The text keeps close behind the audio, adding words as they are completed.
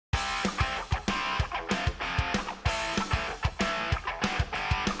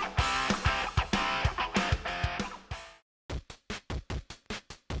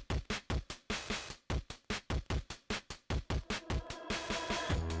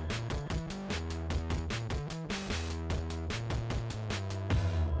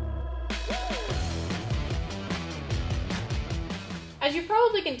As you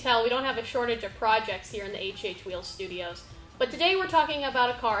probably can tell, we don't have a shortage of projects here in the HHWheels studios. But today we're talking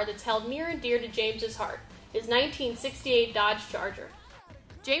about a car that's held near and dear to James's heart, his 1968 Dodge Charger.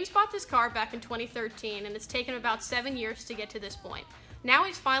 James bought this car back in 2013, and it's taken about 7 years to get to this point. Now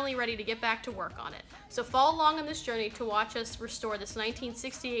he's finally ready to get back to work on it. So follow along on this journey to watch us restore this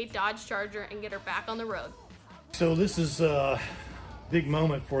 1968 Dodge Charger and get her back on the road. So this is a big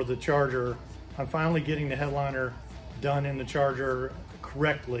moment for the Charger. I'm finally getting the headliner done in the Charger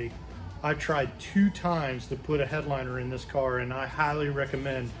correctly. I've tried 2 times to put a headliner in this car, and I highly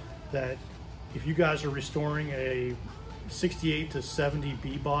recommend that if you guys are restoring a 68 to 70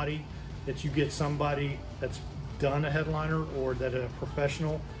 B body, that you get somebody that's done a headliner, or that a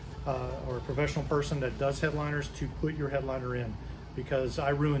professional or a professional person that does headliners to put your headliner in, because I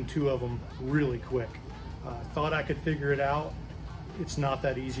ruined 2 of them really quick. Thought I could figure it out. It's not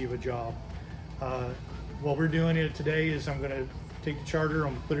that easy of a job. What we're doing it today is I'm going to take the Charger,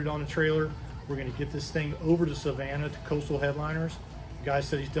 I'm going to put it on a trailer. We're going to get this thing over to Savannah to Coastal Headliners. The guy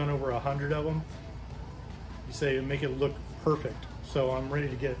said he's done over 100 of them. He said it'll make it look perfect. So I'm ready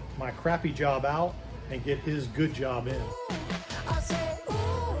to get my crappy job out and get his good job in.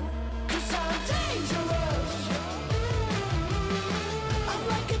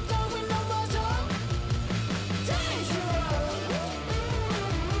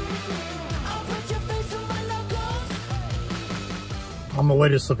 On my way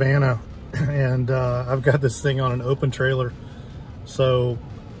to Savannah, and I've got this thing on an open trailer, so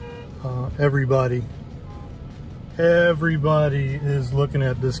everybody is looking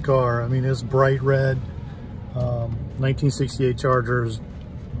at this car. I mean, it's bright red. 1968 Charger is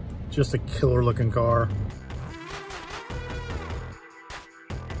just a killer looking car.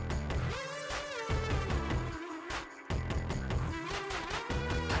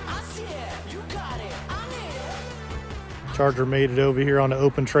 Charger made it over here on the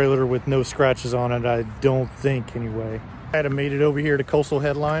open trailer with no scratches on it, I don't think, anyway. I had made it over here to Coastal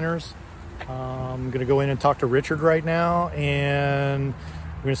Headliners. I'm gonna go in and talk to Richard right now, and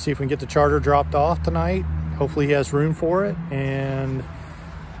we're gonna see if we can get the Charger dropped off tonight. Hopefully he has room for it, and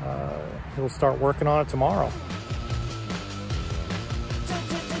he'll start working on it tomorrow.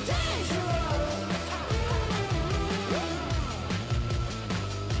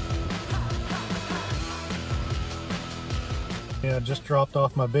 Yeah, I just dropped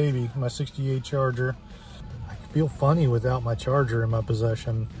off my baby, my 68 Charger. I feel funny without my Charger in my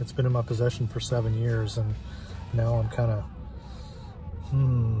possession. It's been in my possession for 7 years, and now I'm kind of,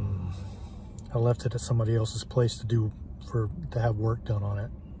 I left it at somebody else's place to have work done on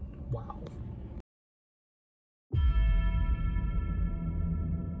it. Wow.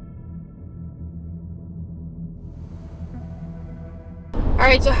 All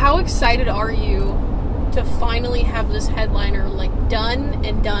right, so how excited are you to finally have this headliner like done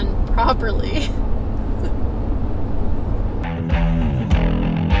and done properly?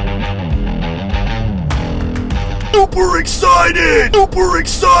 Super excited! Super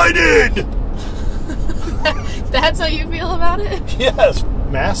excited! That's how you feel about it? Yes,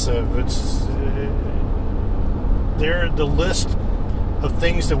 massive. It's the list of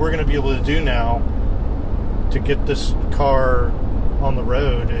things that we're going to be able to do now to get this car on the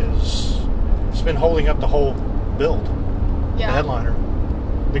road it's been holding up the whole build, the headliner,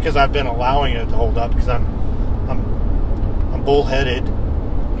 because I've been allowing it to hold up because I'm bullheaded,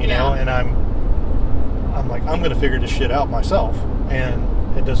 you know, and I'm like, I'm gonna figure this shit out myself, and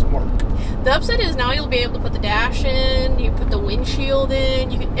it doesn't work. The upside is now you'll be able to put the dash in, you put the windshield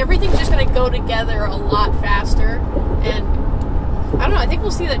in, everything's just gonna go together a lot faster, and I don't know, I think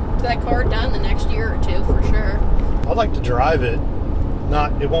we'll see that car done the next year or 2 for sure. I'd like to drive it.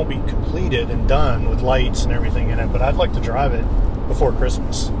 It won't be completed and done with lights and everything in it, but I'd like to drive it before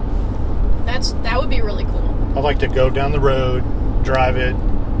Christmas. That would be really cool. I'd like to go down the road, drive it,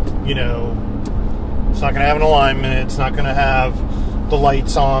 you know, it's not going to have an alignment, it's not going to have the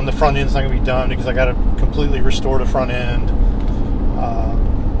lights on, the front end's not going to be done because I got to completely restore the front end.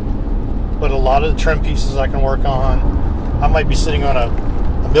 But a lot of the trim pieces I can work on. I might be sitting on a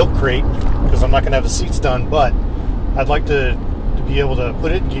milk crate because I'm not going to have the seats done, but I'd like to be able to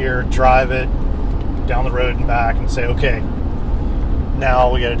put it in gear, drive it down the road and back, and say, okay, now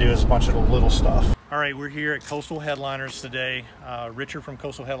all we got to do is a bunch of the little stuff. All right, we're here at Coastal Headliners today. Richard from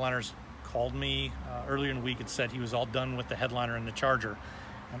Coastal Headliners called me earlier in the week and said he was all done with the headliner and the Charger,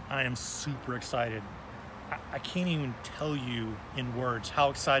 and I am super excited. I can't even tell you in words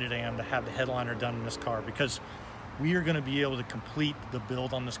how excited I am to have the headliner done in this car, because we are going to be able to complete the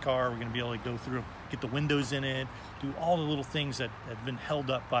build on this car. We're going to be able to go through, get the windows in it, do all the little things that have been held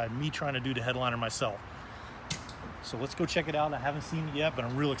up by me trying to do the headliner myself. So let's go check it out. I haven't seen it yet, but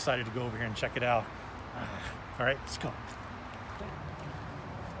I'm real excited to go over here and check it out. All right, let's go.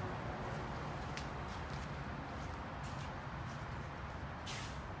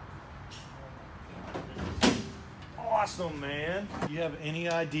 Awesome, man. Do you have any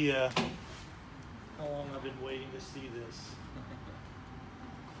idea how long I've been waiting to see this?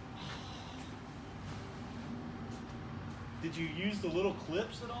 Did you use the little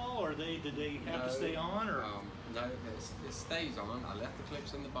clips at all, or did they have to stay on? Or no, it stays on. I left the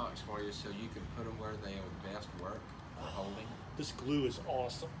clips in the box for you so you can put them where they will best work for holding. This glue is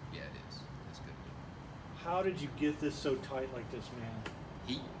awesome. Yeah, it is. It's good. How did you get this so tight like this, man?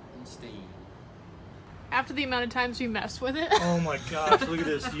 Heat and steam. After the amount of times you messed with it. Oh my gosh, look at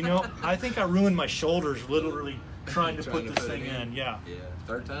this. You know, I think I ruined my shoulders literally trying to put this thing in. Yeah. Yeah,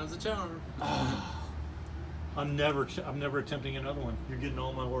 third time's the charm. I'm never attempting another one. You're getting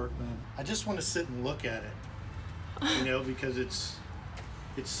all my work, man. I just want to sit and look at it, you know, because it's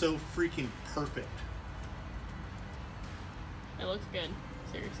so freaking perfect. It looks good,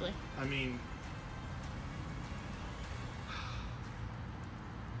 seriously. I mean,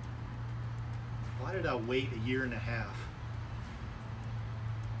 why did I wait a year and a half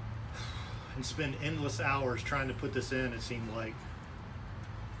and spend endless hours trying to put this in, it seemed like.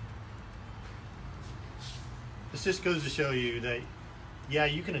 This just goes to show you that, yeah,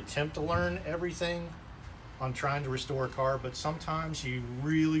 you can attempt to learn everything on trying to restore a car, but sometimes you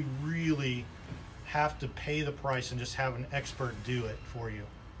really, really have to pay the price and just have an expert do it for you.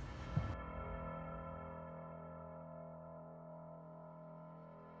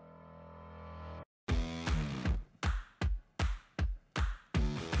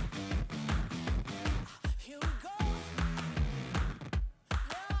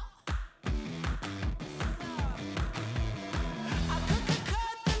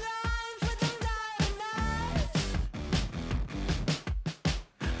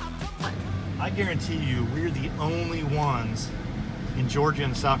 I guarantee you, we're the only ones in Georgia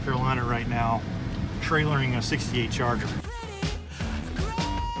and South Carolina right now trailering a 68 Charger.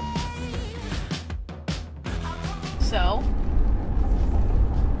 So?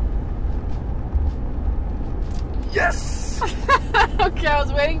 Yes! Okay, I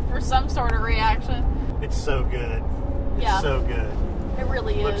was waiting for some sort of reaction. It's so good. It's so good. It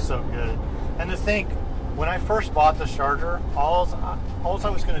really It looks so good. And to think, when I first bought this Charger, all I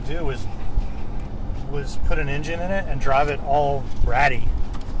was going to do was put an engine in it and drive it all ratty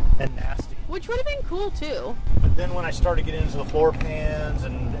and nasty. Which would have been cool too. But then when I started getting into the floor pans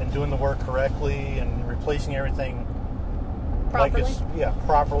and doing the work correctly and replacing everything Properly? like it's,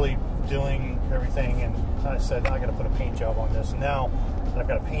 properly doing everything, and I said, I got to put a paint job on this. And now that I've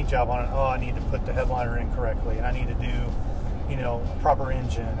got a paint job on it, I need to put the headliner in correctly, and I need to do, you know, a proper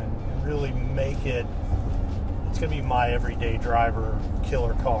engine and really make it. It's gonna be my everyday driver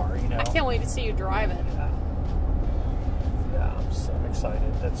killer car, you know. I can't wait to see you drive it. Yeah, I'm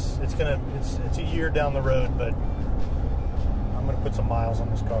excited. It's a year down the road, but I'm gonna put some miles on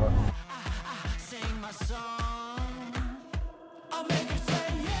this car.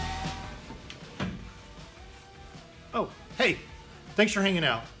 Oh, hey, thanks for hanging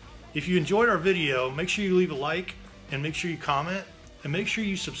out. If you enjoyed our video, make sure you leave a like and make sure you comment and make sure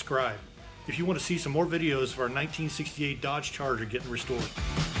you subscribe if you want to see some more videos of our 1968 Dodge Charger getting restored.